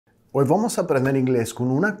Hoy vamos a aprender inglés con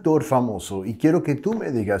un actor famoso y quiero que tú me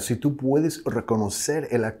digas si tú puedes reconocer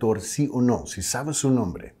el actor sí o no, si sabes su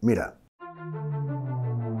nombre. Mira.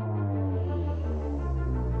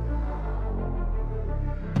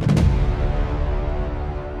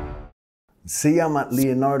 Se llama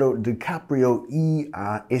Leonardo DiCaprio y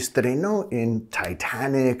estrenó en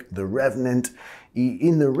Titanic, The Revenant. Y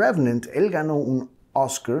en The Revenant él ganó un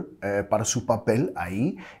Oscar para su papel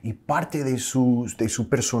ahí, y parte de su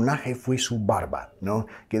personaje fue su barba, ¿no?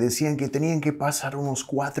 Que decían que tenían que pasar unos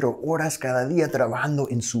 4 horas cada día trabajando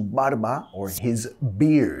en su barba, o his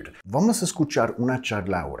beard. Vamos a escuchar una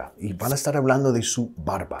charla ahora y van a estar hablando de su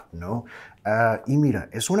barba, ¿no? Y mira,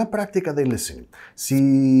 es una práctica de listening.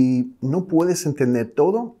 Si no puedes entender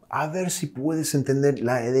todo, a ver si puedes entender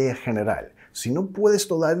la idea general. Si no puedes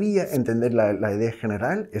todavía entender la idea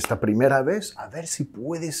general, esta primera vez, a ver si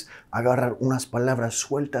puedes agarrar unas palabras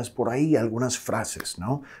sueltas por ahí, algunas frases,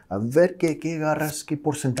 ¿no? A ver qué agarras, qué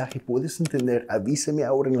porcentaje puedes entender. Avísame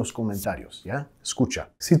ahora en los comentarios, ¿ya? Escucha.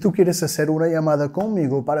 Si tú quieres hacer una llamada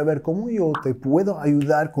conmigo para ver cómo yo te puedo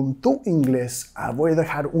ayudar con tu inglés, voy a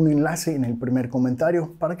dejar un enlace en el primer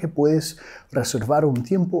comentario para que puedas reservar un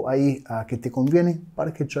tiempo ahí que te conviene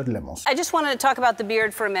para que charlemos. I just wanted to talk about the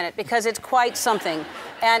beard for a minute because it's quite something.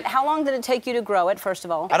 And how long did it take you to grow it, first of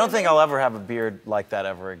all? I don't think I'll ever have a beard like that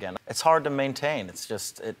ever again. It's hard to maintain. It's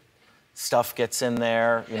just, stuff gets in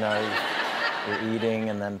there, you know, you're eating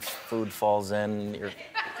and then food falls in.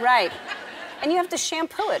 Right. And you have to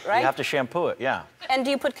shampoo it, right? You have to shampoo it, yeah. And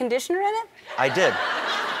do you put conditioner in it? I did.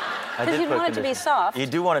 Because you want it to be soft. You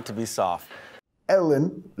do want it to be soft.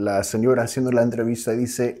 Ellen, la señora haciendo la entrevista,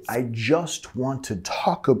 dice, I just want to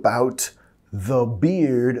talk about the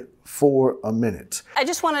beard for a minute. I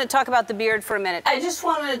just wanted to talk about the beard for a minute. I just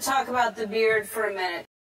wanted to talk about the beard for a minute.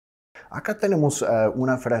 Acá tenemos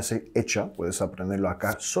una frase hecha, puedes aprenderlo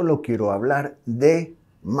acá. Solo quiero hablar de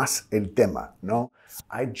más el tema, ¿no?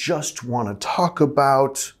 I just want to talk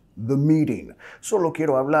about the meeting. Solo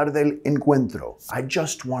quiero hablar del encuentro. I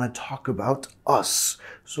just want to talk about us.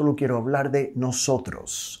 Solo quiero hablar de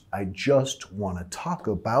nosotros. I just want to talk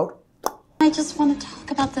about... I just want to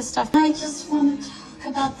talk about this stuff. I just want to talk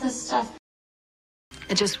about this stuff.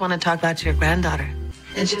 I just want to talk about your granddaughter.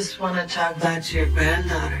 I just want to talk about your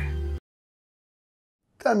granddaughter.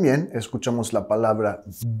 También escuchamos la palabra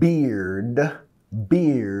beard,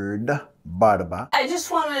 barba. I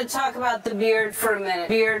just wanted to talk about the beard for a minute.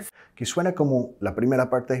 Beard. Que suena como la primera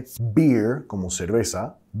parte, beer, como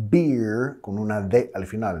cerveza, beer, con una D al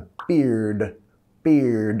final. Beard.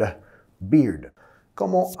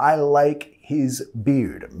 Como I like his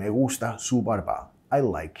beard. Me gusta su barba. I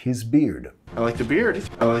like his beard. I like the beard.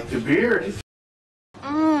 I like the beard.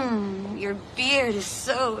 Your beard is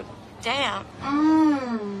so damn.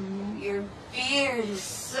 Your beard is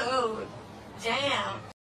so damn.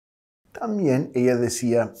 También ella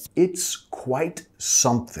decía, it's quite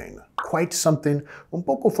something. Quite something, un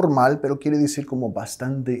poco formal, pero quiere decir como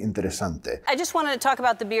bastante interesante. I just wanted to talk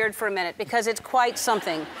about the beard for a minute because it's quite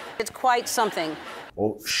something. It's quite something.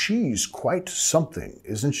 O she's quite something,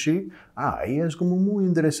 isn't she? Ella es como muy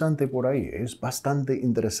interesante por ahí. Es bastante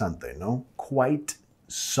interesante, ¿no? Quite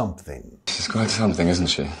something. She's quite something, isn't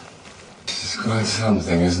she? She's quite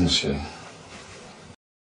something, isn't she?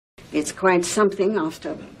 It's quite something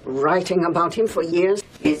after writing about him for years.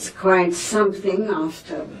 It's quite something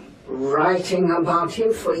after writing about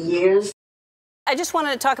him for years. I just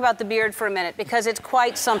wanted to talk about the beard for a minute because it's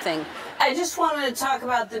quite something. I just wanted to talk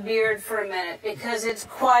about the beard for a minute because it's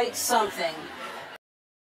quite something.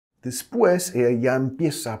 Después ella ya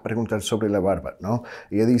empieza a preguntar sobre la barba, ¿no?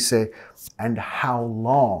 Ella dice, and how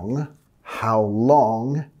long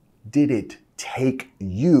did it take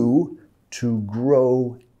you to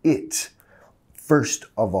grow it? First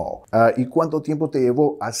of all. ¿Y cuánto tiempo te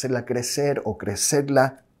llevó hacerla crecer o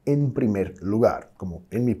crecerla en primer lugar? Como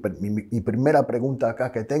en mi primera pregunta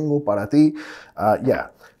acá que tengo para ti.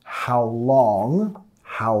 How long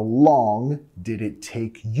did it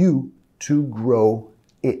take you to grow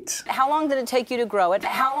it? How long did it take you to grow it?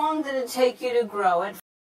 How long did it take you to grow it?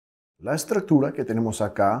 La estructura que tenemos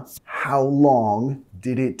acá, how long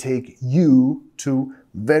did it take you to,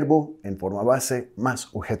 verbo en forma base más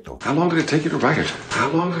objeto. How long did it take you to write it? How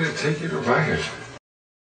long did it take you to write it?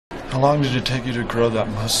 How long did it take you to grow that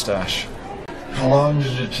mustache? How long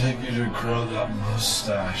did it take you to grow that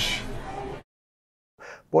mustache?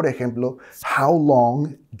 Por ejemplo, how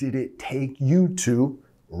long did it take you to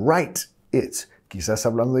write it? Quizás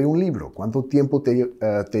hablando de un libro. ¿Cuánto tiempo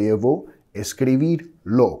te llevó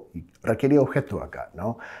escribirlo? Requiere objeto acá,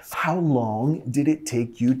 ¿no? How long did it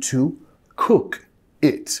take you to cook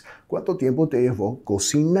it? ¿Cuánto tiempo te llevó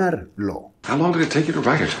cocinarlo? How long did it take you to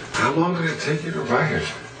write it? How long did it take you to write it?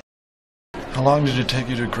 How long did it take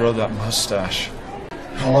you to grow that mustache?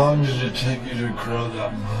 How long did it take you to grow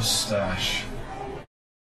that mustache?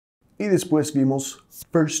 Y después vimos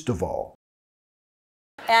first of all.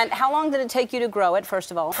 And how long did it take you to grow it,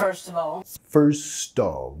 first of all? First of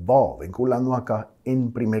all. Vinculando acá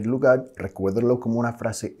en primer lugar, recuérdalo como una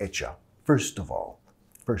frase hecha. First of all.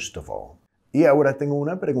 First of all. Y ahora tengo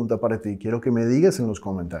una pregunta para ti. Quiero que me digas en los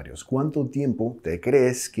comentarios. ¿Cuánto tiempo te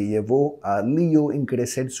crees que llevó a Leo en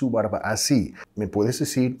crecer su barba así? Me puedes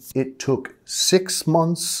decir, it took 6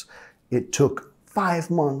 months, it took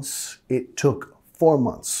 5 months, it took 4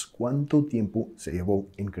 months. ¿Cuánto tiempo se llevó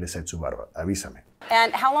en crecer su barba? Avísame.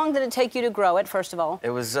 And how long did it take you to grow it, first of all?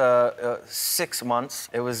 It was 6 months.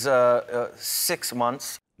 It was 6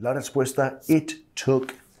 months. La respuesta, it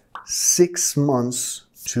took 6 months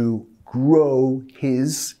to grow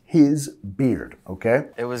his beard, okay?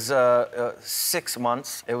 It was 6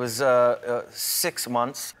 months. It was 6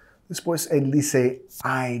 months. Después él dice,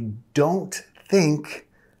 I don't think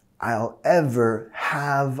I'll ever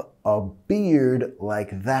have a beard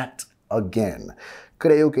like that again.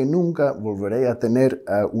 Creo que nunca volveré a tener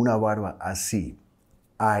una barba así.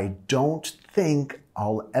 I don't think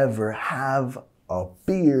I'll ever have a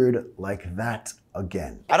beard like that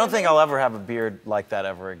again. I don't think I'll ever have a beard like that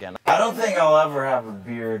ever again. I don't think I'll ever have a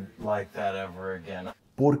beard like that ever again.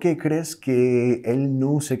 ¿Por qué crees que él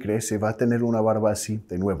no se cree se va a tener una barba así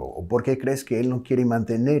de nuevo? ¿O por qué crees que él no quiere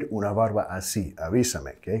mantener una barba así?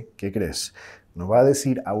 Avísame, ¿qué crees? Nos va a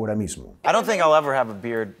decir ahora mismo. I don't think I'll ever have a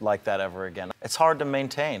beard like that ever again. It's hard to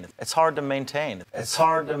maintain. It's hard to maintain. It's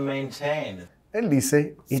hard to maintain. Él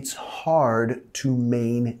dice, it's hard to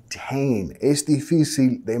maintain. Es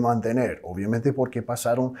difícil de mantener. Obviamente porque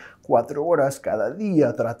pasaron 4 horas cada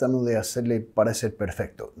día tratando de hacerle parecer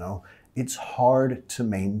perfecto, ¿no? It's hard to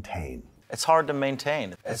maintain. It's hard to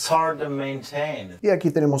maintain. It's hard to maintain. Y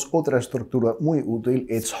aquí tenemos otra estructura muy útil.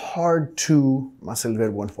 It's hard to, más el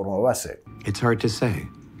verbo en forma base. It's hard to say.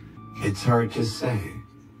 It's hard to say.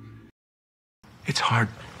 It's hard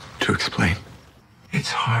to explain.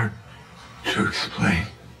 It's hard to explain.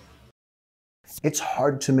 It's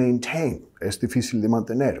hard to maintain. Es difícil de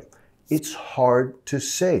mantener. It's hard to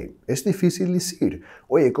say. Es difícil decir.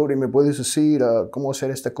 Oye, Corey, ¿me puedes decir cómo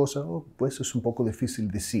hacer esta cosa? Oh, pues es un poco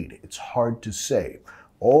difícil decir. It's hard to say.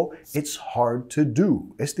 O it's hard to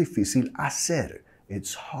do. Es difícil hacer.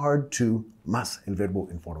 It's hard to, más el verbo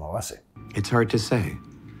en forma base. It's hard to say.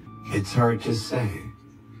 It's hard to say.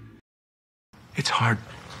 It's hard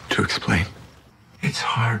to explain. It's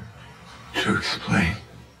hard to explain.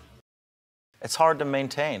 It's hard to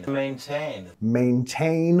maintain. Maintain.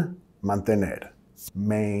 Maintain, mantener.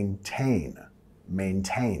 Maintain.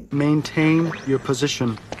 Maintain. Maintain your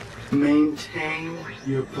position. Maintain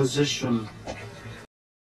your position.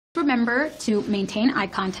 Remember to maintain eye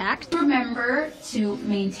contact. Remember to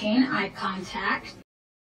maintain eye contact.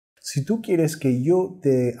 Si tú quieres que yo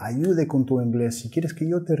te ayude con tu inglés, si quieres que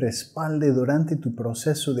yo te respalde durante tu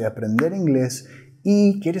proceso de aprender inglés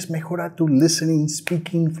y quieres mejorar tu listening,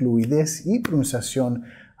 speaking, fluidez y pronunciación,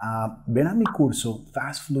 ven a mi curso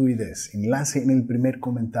Fast Fluidez, enlace en el primer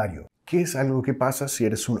comentario. ¿Qué es algo que pasa si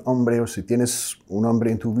eres un hombre o si tienes un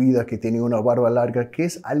hombre en tu vida que tiene una barba larga? ¿Qué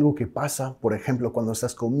es algo que pasa, por ejemplo, cuando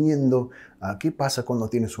estás comiendo? ¿Qué pasa cuando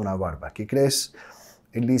tienes una barba? ¿Qué crees?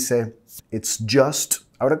 Él dice, it's just,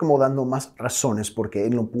 ahora como dando más razones porque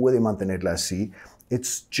él no puede mantenerla así,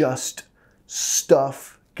 it's just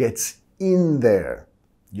stuff gets in there,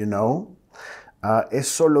 you know? Es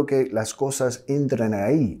solo que las cosas entran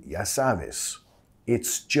ahí, ya sabes.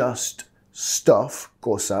 It's just stuff,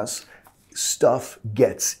 cosas, stuff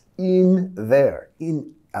gets in there,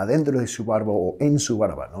 adentro de su barba o en su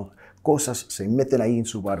barba, ¿no? Cosas se meten ahí en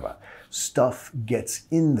su barba. Stuff gets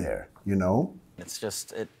in there, you know? It's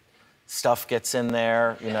just, stuff gets in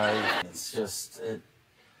there, you know? It's just,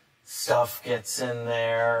 stuff gets in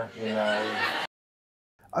there, you know?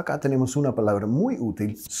 Acá tenemos una palabra muy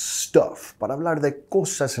útil, stuff, para hablar de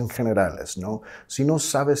cosas en generales, ¿no? Si no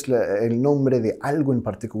sabes el nombre de algo en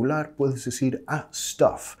particular, puedes decir,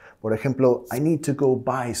 stuff. Por ejemplo, I need to go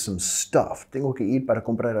buy some stuff. Tengo que ir para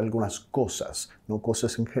comprar algunas cosas, no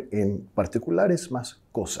cosas en particulares, más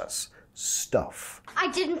cosas. Stuff. I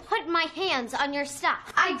didn't put my hands on your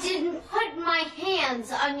stuff. I didn't put my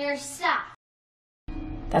hands on your stuff.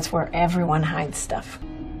 That's where everyone hides stuff.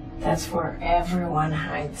 That's where everyone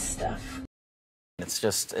hides stuff. It's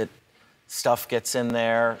just, stuff gets in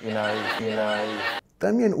there, you know.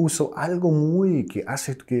 También uso algo muy que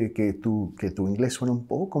hace que tu inglés suene un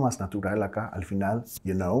poco más natural acá al final,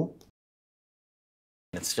 you know.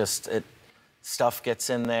 It's just, stuff gets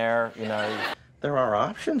in there, you know. There are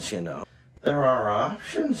options, you know. There are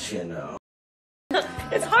options, you know.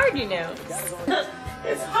 It's hard, you know.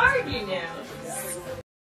 It's hard, you know.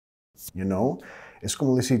 You know, es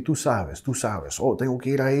como decir, tú sabes, oh, tengo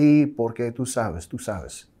que ir ahí porque tú sabes.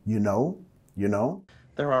 You know.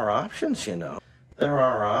 There are options, you know. There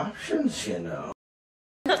are options, you know.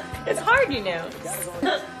 It's hard, you know.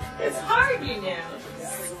 It's hard, you know.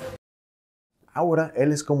 Ahora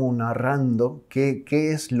él es como narrando qué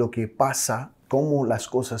es lo que pasa, cómo las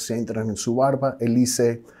cosas se entran en su barba. Él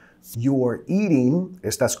dice, you are eating,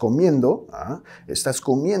 estás comiendo,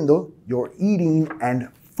 you're eating and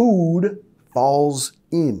food falls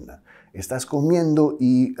in. Estás comiendo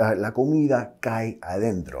y la comida cae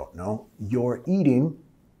adentro, ¿no? You're eating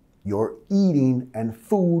and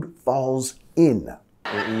food falls in.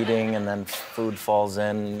 You're eating and then food falls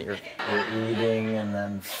in. You're eating and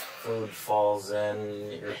then food falls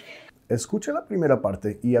in. Escucha la primera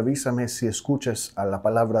parte y avísame si escuchas a la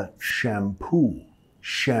palabra shampoo.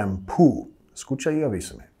 Shampoo. Escucha y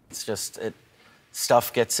avísame. It's just,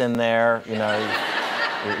 stuff gets in there, you know.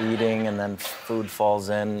 You're eating and then food falls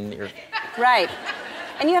in. Right.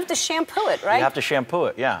 And you have to shampoo it, right? You have to shampoo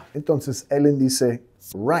it, yeah. Entonces Ellen dice,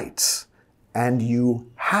 right. And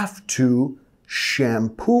you have to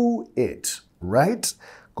shampoo it, right?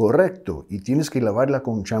 Correcto. Y tienes que lavarla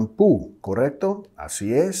con shampoo, ¿correcto?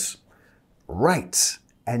 Así es. Right.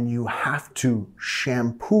 And you have to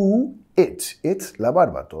shampoo it. It, la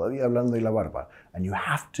barba. Todavía hablando de la barba. And you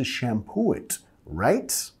have to shampoo it,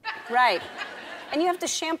 right? Right. And you have to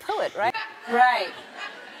shampoo it, right? Right.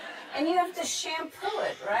 And you have to shampoo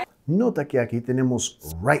it, right? Nota que aquí tenemos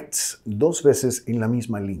right dos veces en la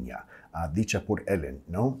misma línea, dicha por Ellen,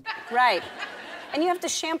 ¿no? Right. And you have to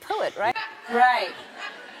shampoo it, right? Right.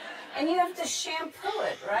 And you have to shampoo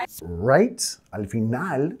it, right? Right, al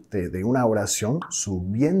final de una oración,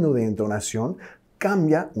 subiendo de entonación,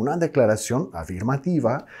 cambia una declaración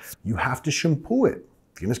afirmativa. You have to shampoo it.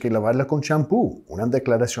 Tienes que lavarla con shampoo. Una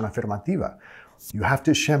declaración afirmativa. You have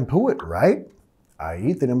to shampoo it, right?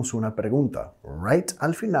 Ahí tenemos una pregunta. Right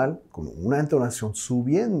al final, con una entonación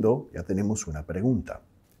subiendo, ya tenemos una pregunta.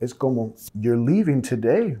 Es como, you're leaving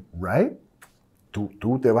today, right?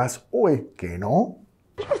 Tú te vas hoy, ¿que no?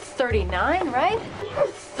 You're 39, right?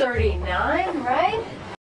 You're 39, right?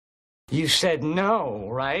 You said no,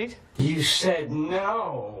 right? You said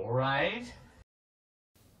no, right?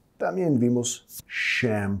 También vimos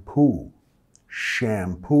shampoo.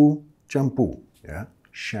 Shampoo, shampoo, ¿ya?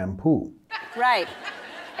 Shampoo. Right.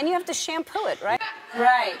 And you have to shampoo it, right?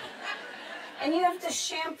 Right. And you have to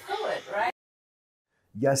shampoo it, right?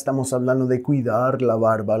 Ya estamos hablando de cuidar la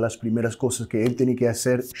barba, las primeras cosas que él tiene que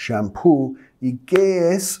hacer, shampoo. ¿Y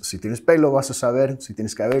qué es? Si tienes pelo vas a saber, si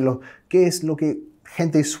tienes cabello, ¿qué es lo que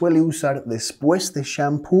gente suele usar después de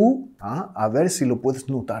shampoo? A ver si lo puedes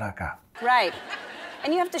notar acá. Right.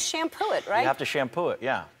 And you have to shampoo it, right? You have to shampoo it,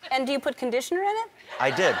 yeah. And do you put conditioner in it?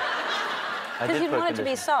 I did. Because you want it to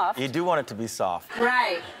be soft. You do want it to be soft.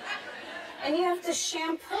 Right. And you have to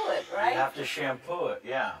shampoo it, right? You have to shampoo it,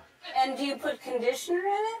 yeah. And do you put conditioner in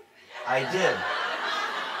it? I did.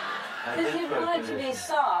 Because you want it to be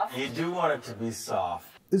soft. You do want it to be soft.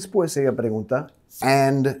 Después ella pregunta,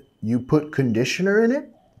 and you put conditioner in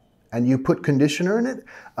it? And you put conditioner in it?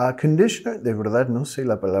 Conditioner, de verdad no sé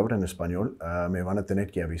la palabra en español. Me van a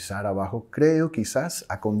tener que avisar abajo. Creo quizás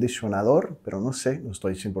acondicionador, pero no sé, no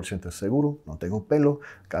estoy 100% seguro. No tengo pelo,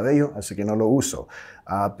 cabello, así que no lo uso.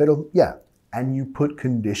 Pero yeah, and you put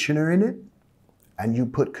conditioner in it? And you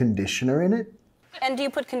put conditioner in it? And do you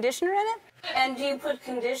put conditioner in it? And do you put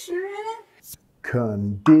conditioner in it?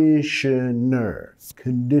 Conditioner.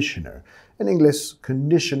 Conditioner. En inglés,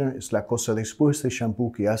 conditioner es la cosa después de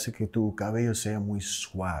shampoo que hace que tu cabello sea muy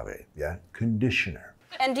suave, ¿ya? Conditioner.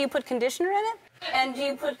 And do you put conditioner in it? And do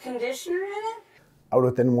you put conditioner in it?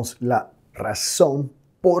 Ahora tenemos la razón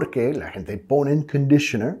por qué la gente pone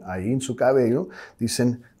conditioner ahí en su cabello.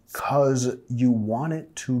 Dicen, cause you want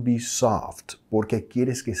it to be soft. Porque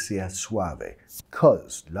quieres que sea suave.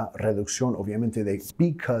 Cause, la reducción obviamente de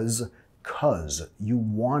because you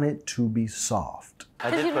want it to be soft.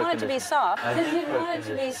 Because you want it to be soft. Because you want it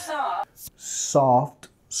to be soft. Soft,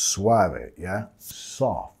 suave, yeah?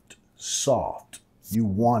 Soft, soft. You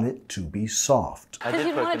want it to be soft. Because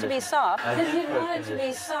you want it to be soft. Because you want it to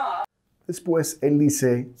be soft. Después él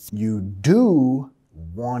dice, you do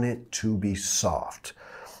want it to be soft.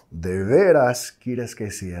 De veras quieres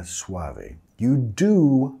que sea suave. You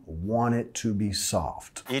do want it to be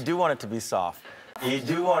soft. You do want it to be soft. You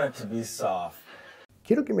do want it to be soft.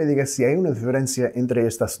 Quiero que me digas si hay una diferencia entre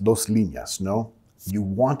estas dos líneas, ¿no? You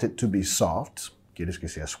want it to be soft quieres que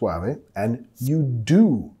sea suave, and you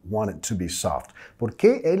do want it to be soft. ¿Por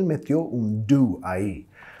qué él metió un do ahí?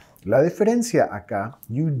 La diferencia acá,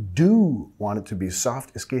 you do want it to be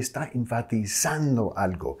soft, es que está enfatizando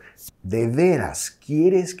algo. De veras,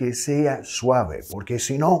 quieres que sea suave, porque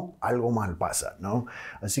si no, algo mal pasa, ¿no?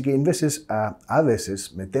 Así que a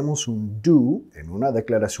veces metemos un do en una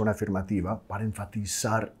declaración afirmativa para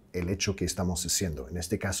enfatizar el hecho que estamos haciendo. En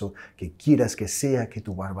este caso, que quieras que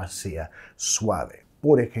tu barba sea suave.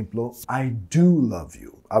 Por ejemplo, I do love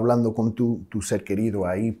you. Hablando con tu ser querido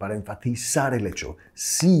ahí para enfatizar el hecho.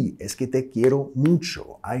 Sí, es que te quiero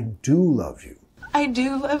mucho. I do love you. I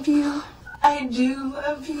do love you. I do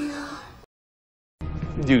love you.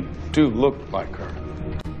 You do look like her.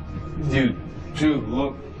 You do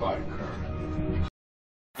look like her.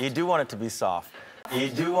 You do want it to be soft. You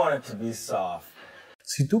do want it to be soft.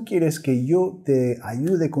 Si tú quieres que yo te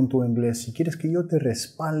ayude con tu inglés, si quieres que yo te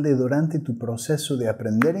respalde durante tu proceso de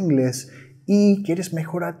aprender inglés y quieres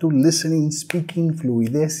mejorar tu listening, speaking,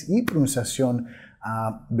 fluidez y pronunciación,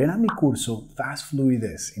 ven a mi curso Fast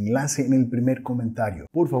Fluidez, enlace en el primer comentario.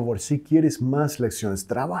 Por favor, si quieres más lecciones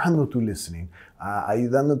trabajando tu listening,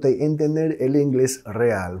 ayudándote a entender el inglés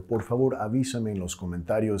real, por favor avísame en los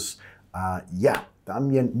comentarios ya.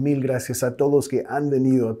 También mil gracias a todos que han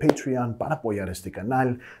venido a Patreon para apoyar este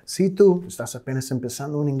canal. Si tú estás apenas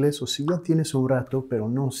empezando en inglés o si ya tienes un rato pero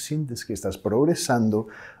no sientes que estás progresando,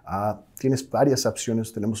 tienes varias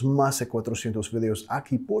opciones. Tenemos más de 400 videos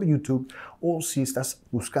aquí por YouTube. O si estás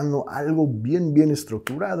buscando algo bien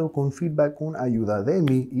estructurado con feedback, con ayuda de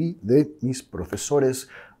mí y de mis profesores,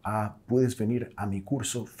 puedes venir a mi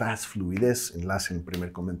curso Fast Fluidez, enlace en el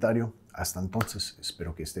primer comentario. Hasta entonces,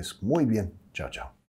 espero que estés muy bien. Chao, chao.